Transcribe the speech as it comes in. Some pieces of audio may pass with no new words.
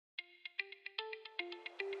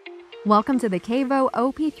Welcome to the KaVo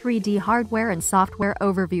OP 3D hardware and software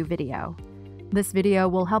overview video. This video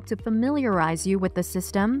will help to familiarize you with the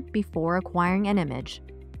system before acquiring an image.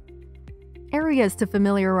 Areas to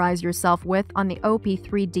familiarize yourself with on the OP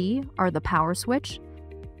 3D are the power switch,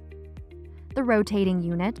 the rotating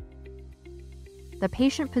unit, the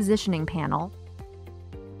patient positioning panel,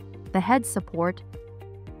 the head support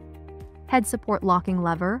locking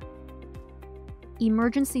lever,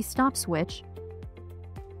 emergency stop switch,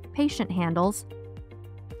 patient handles,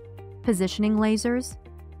 positioning lasers,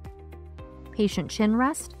 patient chin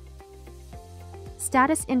rest,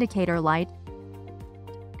 status indicator light,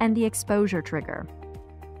 and the exposure trigger.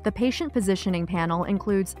 The patient positioning panel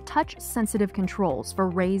includes touch-sensitive controls for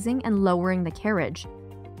raising and lowering the carriage,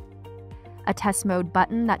 a test mode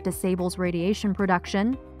button that disables radiation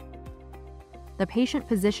production, the patient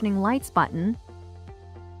positioning lights button,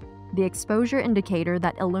 the exposure indicator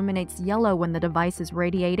that illuminates yellow when the device is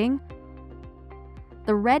radiating,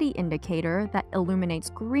 the ready indicator that illuminates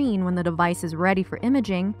green when the device is ready for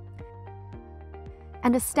imaging,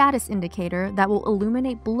 and a status indicator that will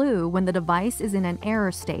illuminate blue when the device is in an error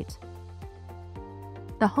state.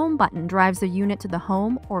 The home button drives the unit to the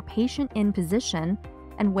home or patient in position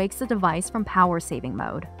and wakes the device from power saving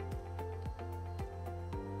mode.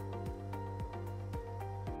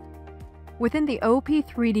 Within the OP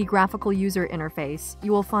 3D graphical user interface,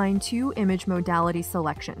 you will find two image modality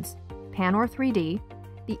selections: Pan or 3D,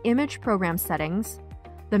 the image program settings,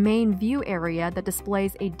 the main view area that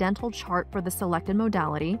displays a dental chart for the selected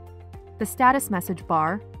modality, the status message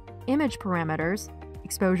bar, image parameters,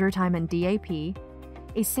 exposure time and DAP,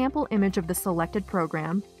 a sample image of the selected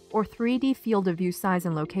program, or 3D field of view size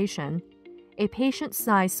and location, a patient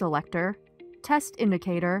size selector, test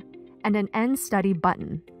indicator, and an end study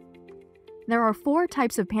button. There are four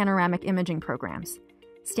types of panoramic imaging programs: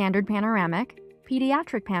 standard panoramic,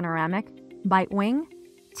 pediatric panoramic, bite wing,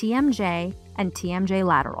 TMJ, and TMJ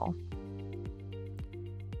lateral.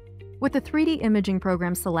 With the 3D imaging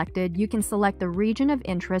program selected, you can select the region of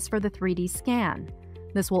interest for the 3D scan.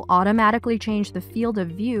 This will automatically change the field of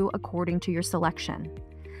view according to your selection: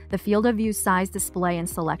 the field of view size display and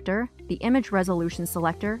selector, the image resolution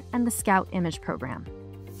selector, and the Scout image program.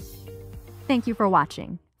 Thank you for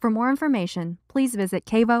watching. For more information, please visit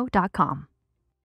KaVo.com.